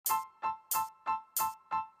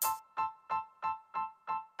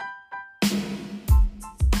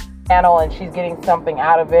channel and she's getting something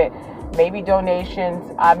out of it. Maybe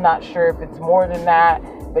donations. I'm not sure if it's more than that,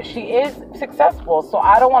 but she is successful. So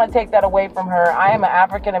I don't want to take that away from her. I am an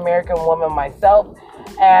African American woman myself,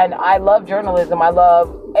 and I love journalism. I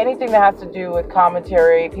love anything that has to do with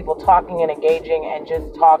commentary, people talking and engaging and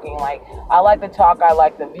just talking. Like, I like the talk, I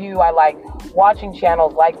like the view, I like watching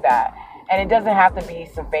channels like that. And it doesn't have to be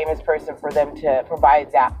some famous person for them to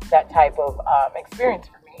provide that type of experience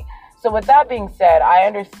for me. So with that being said, I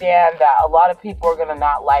understand that a lot of people are going to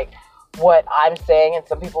not like what I'm saying, and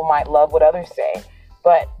some people might love what others say.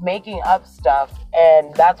 But making up stuff,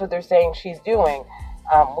 and that's what they're saying she's doing.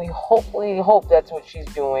 We hopefully hope that's what she's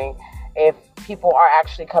doing if people are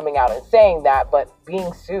actually coming out and saying that, but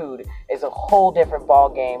being sued is a whole different ball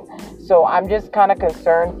game. So I'm just kind of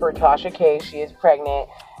concerned for Tasha K. She is pregnant.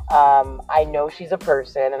 I know she's a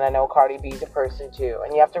person, and I know Cardi B's a person too,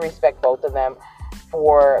 and you have to respect both of them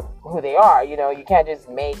for who they are. You know, you can't just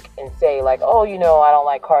make and say like, oh, you know, I don't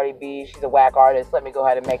like Cardi B, she's a whack artist, let me go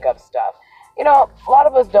ahead and make up stuff. You know, a lot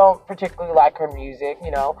of us don't particularly like her music.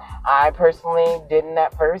 You know, I personally didn't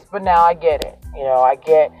at first, but now I get it. You know, I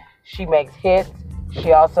get she makes hits.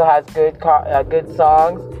 She also has good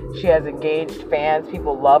songs. She has engaged fans.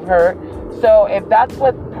 People love her. So if that's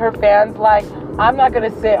what her fans like, I'm not going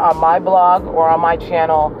to sit on my blog or on my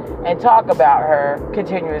channel and talk about her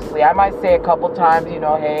continuously. I might say a couple times, you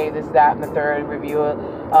know, hey, this, that, and the third, review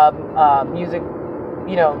a music,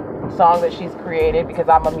 you know, song that she's created, because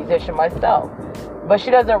I'm a musician myself. But she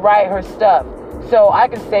doesn't write her stuff. So I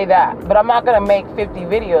can say that. But I'm not going to make 50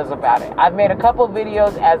 videos about it. I've made a couple of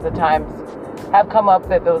videos as the times have come up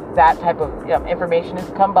that that type of information has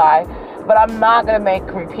come by. But I'm not going to make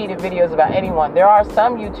repeated videos about anyone. There are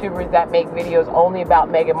some YouTubers that make videos only about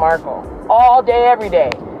Meghan Markle all day, every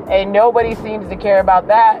day. And nobody seems to care about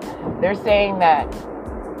that. They're saying that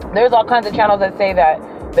there's all kinds of channels that say that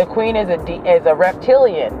the queen is a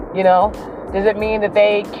reptilian, you know? Does it mean that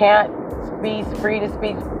they can't be free to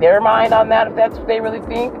speak their mind on that if that's what they really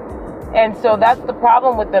think? And so that's the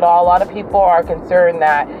problem with it all. A lot of people are concerned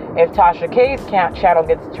that if Tasha K's channel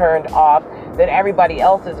gets turned off, then everybody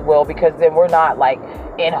else's will, because then we're not like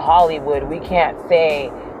in Hollywood. We can't say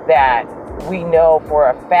that we know for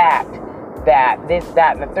a fact that this,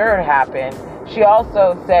 that, and the third happened. She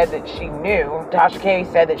also said that she knew, Tasha K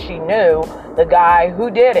said that she knew the guy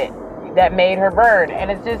who did it, that made her burn.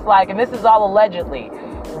 And it's just like, and this is all allegedly.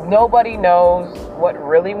 Nobody knows what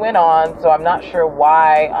really went on, so I'm not sure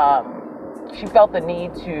why she felt the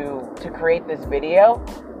need to create this video.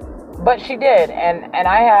 But she did, and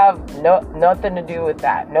I have nothing to do with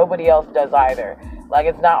that. Nobody else does either. Like,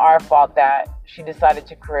 it's not our fault that she decided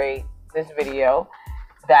to create this video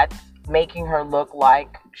that's making her look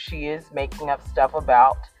like she is making up stuff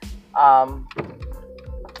about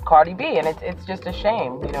Cardi B, and it's just a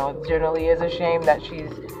shame. You know, it generally is a shame that she's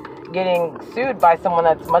getting sued by someone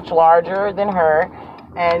that's much larger than her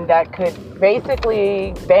and that could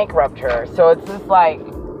basically bankrupt her. So it's just like,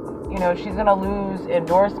 you know, she's gonna lose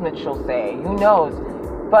endorsements, she'll say, who knows.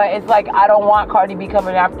 But it's like, I don't want Cardi B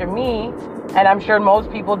coming after me, and I'm sure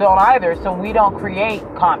most people don't either. So we don't create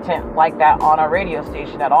content like that on our radio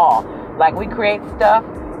station at all. Like, we create stuff,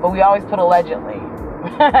 but we always put allegedly.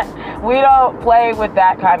 We don't play with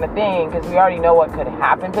that kind of thing because we already know what could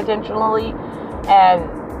happen potentially. And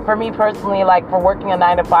for me personally, like, for working a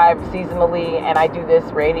 9-to-5 seasonally, and I do this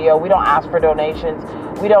radio, we don't ask for donations.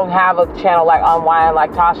 We don't have a channel like Unwind,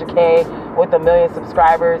 like Tasha K with 1 million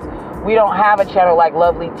subscribers. We don't have a channel like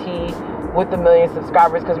Lovely T with 1 million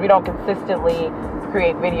subscribers because we don't consistently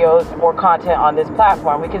create videos or content on this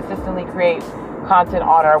platform. We consistently create content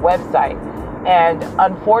on our website. And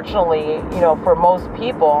unfortunately, you know, for most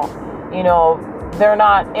people, you know, they're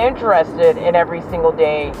not interested in every single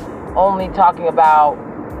day only talking about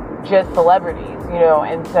just celebrities, you know.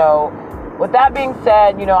 And so with that being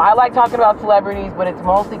said, you know, I like talking about celebrities, but it's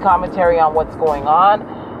mostly commentary on what's going on.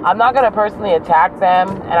 I'm not going to personally attack them,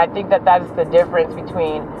 and I think that that's the difference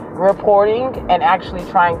between reporting and actually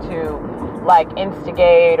trying to like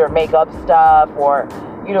instigate or make up stuff or,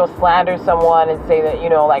 you know, slander someone and say that, you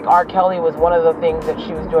know, like R. Kelly was one of the things that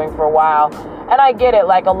she was doing for a while. And I get it,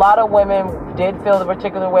 like, a lot of women did feel the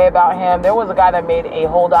particular way about him. There was a guy that made a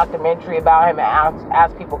whole documentary about him and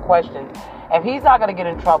asked people questions. If he's not going to get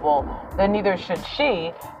in trouble, then neither should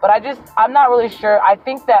she. But I'm not really sure. I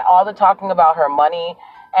think that all the talking about her money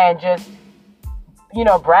and just, you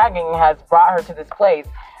know, bragging has brought her to this place.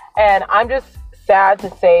 And I'm just sad to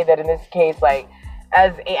say that in this case, like,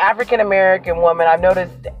 as an African-American woman, I've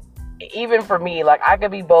noticed even for me, like, I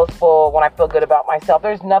could be boastful when I feel good about myself.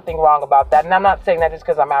 There's nothing wrong about that. And I'm not saying that just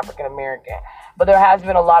because I'm African American. But there has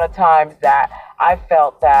been a lot of times that I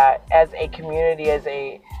felt that as a community, as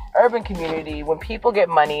a urban community, when people get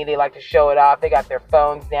money, they like to show it off. They got their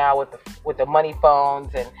phones now with the money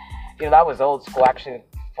phones. And, that was old school, actually,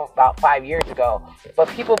 about 5 years ago. But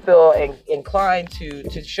people feel inclined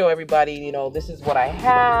to show everybody, this is what I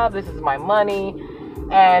have, this is my money.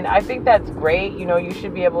 And I think that's great. You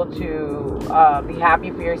should be able to be happy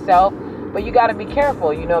for yourself. But you got to be careful,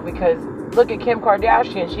 because look at Kim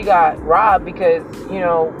Kardashian. She got robbed because,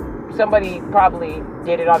 somebody probably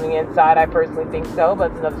did it on the inside. I personally think so, but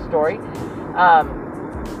it's another story.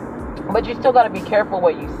 But you still got to be careful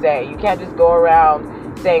what you say. You can't just go around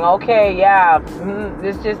saying, okay, yeah,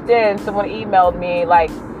 this just in, someone emailed me. Like,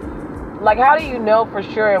 how do you know for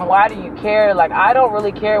sure, and why do you care? Like, I don't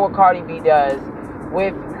really care what Cardi B does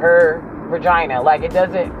with her vagina. Like, it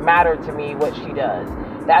doesn't matter to me what she does.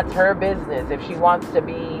 That's her business. If she wants to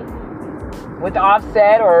be with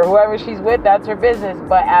Offset or whoever she's with, that's her business.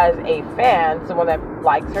 But as a fan, someone that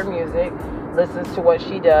likes her music, listens to what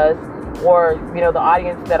she does, or, the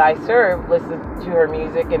audience that I serve listens to her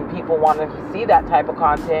music and people wanting to see that type of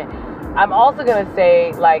content, I'm also going to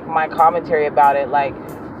say, like, my commentary about it. Like,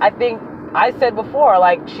 I think I said before,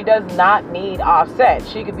 like, she does not need Offset.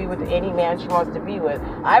 She could be with any man she wants to be with.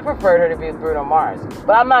 I preferred her to be with Bruno Mars.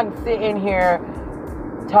 But I'm not sitting here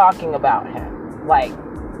talking about him. Like,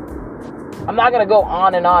 I'm not going to go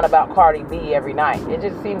on and on about Cardi B every night. It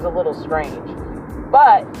just seems a little strange.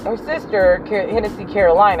 But her sister, Hennessy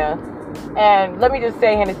Carolina, and let me just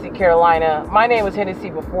say, Hennessy Carolina, my name was Hennessy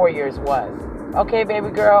before yours was. Okay, baby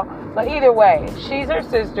girl? But either way, she's her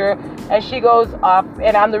sister, and she goes off,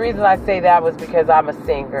 and the reason I say that was because I'm a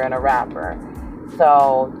singer and a rapper.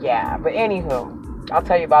 So, yeah. But anywho, I'll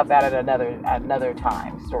tell you about that at another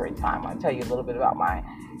time, story time. I'll tell you a little bit about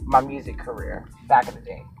my music career back in the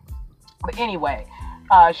day. But anyway,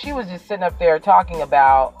 she was just sitting up there talking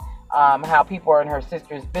about how people are in her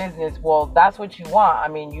sister's business. Well, that's what you want. I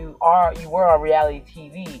mean, you were on reality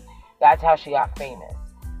TV. That's how she got famous.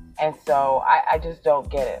 And so I just don't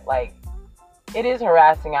get it. Like, it is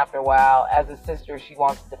harassing after a while. As a sister, she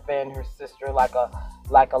wants to defend her sister like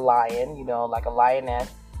a lion, like a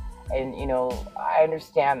lioness. And, I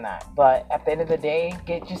understand that. But at the end of the day,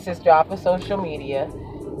 get your sister off of social media.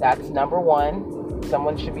 That's number one.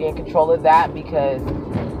 Someone should be in control of that, because,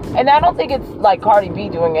 and I don't think it's like Cardi B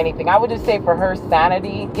doing anything. I would just say, for her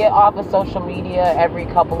sanity, get off of social media every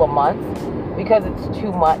couple of months, because it's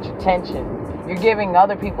too much attention. You're giving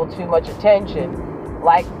other people too much attention,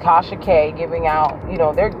 like Tasha K giving out,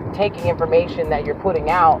 they're taking information that you're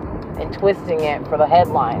putting out and twisting it for the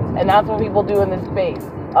headlines. And that's what people do in this space.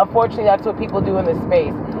 Unfortunately, that's what people do in this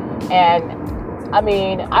space. And I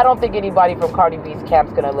mean, I don't think anybody from Cardi B's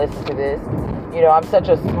camp's going to listen to this. I'm such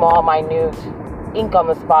a small, minute ink on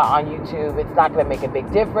the spot on YouTube. It's not going to make a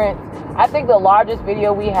big difference. I think the largest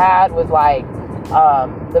video we had was like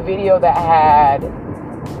the video that had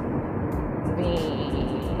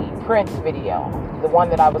the Prince video. The one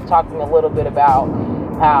that I was talking a little bit about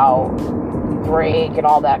how Drake and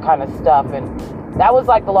all that kind of stuff. And that was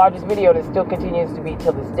like the largest video, and it still continues to be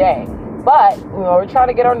till this day. But, we're trying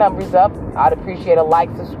to get our numbers up. I'd appreciate a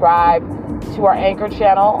like, subscribe to our Anchor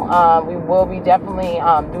channel. We will be definitely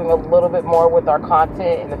doing a little bit more with our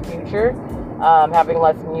content in the future, having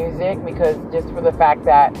less music, because just for the fact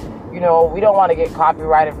that, we don't want to get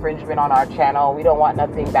copyright infringement on our channel. We don't want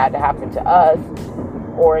nothing bad to happen to us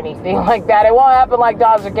or anything like that. It won't happen like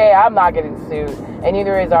Tasha K. I'm not getting sued, and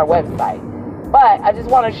neither is our website. But I just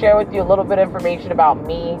want to share with you a little bit of information about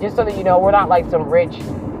me, just so that we're not like some rich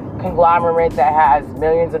conglomerate that has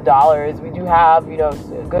millions of dollars. We do have,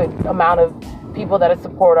 a good amount of people that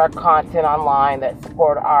support our content online, that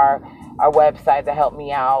support our website, that help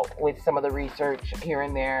me out with some of the research here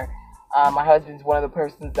and there. My husband's one of the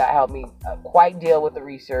persons that helped me quite deal with the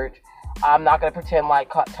research. I'm not going to pretend like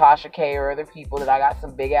Tasha K or other people that I got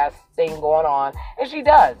some big ass thing going on, and she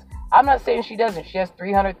does. I'm not saying she doesn't. She has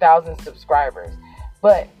 300,000 subscribers.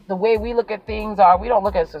 But the way we look at things we don't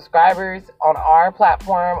look at subscribers on our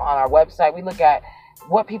platform, on our website. We look at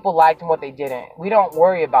what people liked and what they didn't. We don't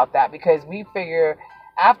worry about that, because we figure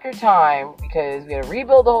after time, because we had to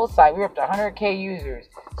rebuild the whole site, we were up to 100K users.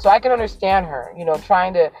 So I can understand her,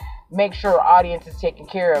 trying to make sure her audience is taken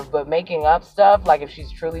care of, but making up stuff, like if she's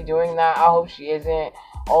truly doing that, I hope she isn't.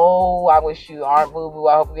 Oh, I wish you aren't, boo-boo.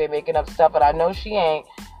 I hope you ain't making up stuff, but I know she ain't.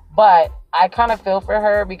 But I kind of feel for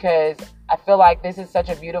her, because I feel like this is such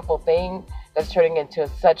a beautiful thing that's turning into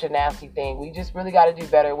such a nasty thing. We just really got to do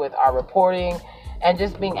better with our reporting and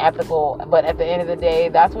just being ethical. But at the end of the day,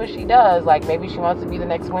 that's what she does. Like, maybe she wants to be the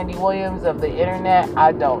next Wendy Williams of the internet.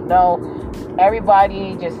 I don't know.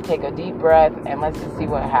 Everybody just take a deep breath and let's just see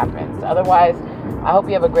what happens. Otherwise, I hope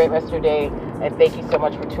you have a great rest of your day, and thank you so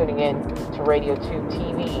much for tuning in to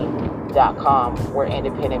RadioTubeTV.com, where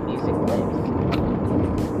independent music lives.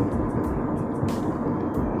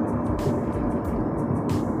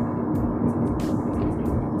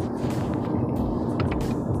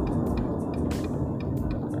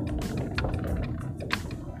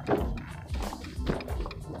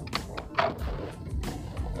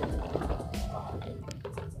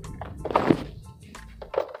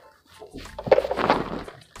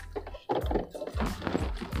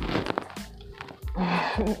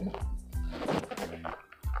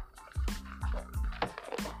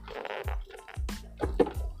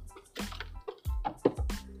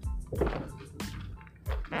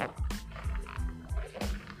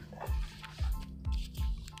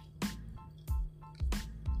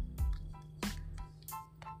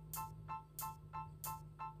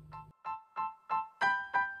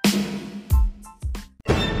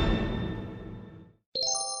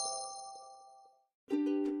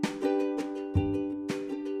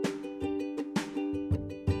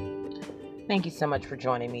 Thank you so much for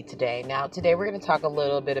joining me today. Now, today we're going to talk a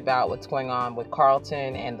little bit about what's going on with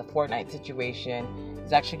Carlton and the Fortnite situation.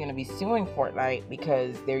 He's actually going to be suing Fortnite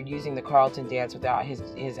because they're using the Carlton dance without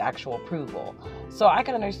his actual approval. So I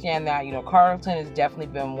can understand that. You know, Carlton has definitely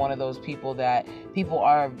been one of those people that people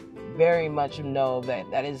are very much know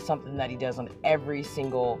that is something that he does on every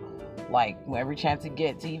single, every chance he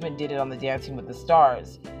gets. He even did it on the Dancing with the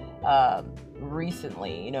Stars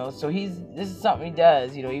recently, so this is something he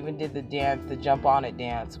does, even did the jump on it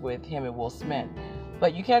dance with him and Will Smith.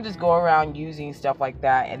 But you can't just go around using stuff like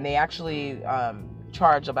that, and they actually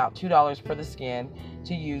charge about $2 per the skin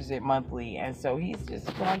to use it monthly, and so he's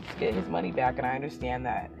just going to get his money back, and I understand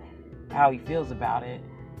that, how he feels about it.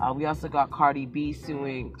 We also got Cardi B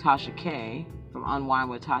suing Tasha K from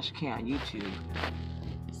Unwind with Tasha K on YouTube,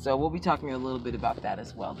 so we'll be talking a little bit about that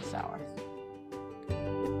as well this hour.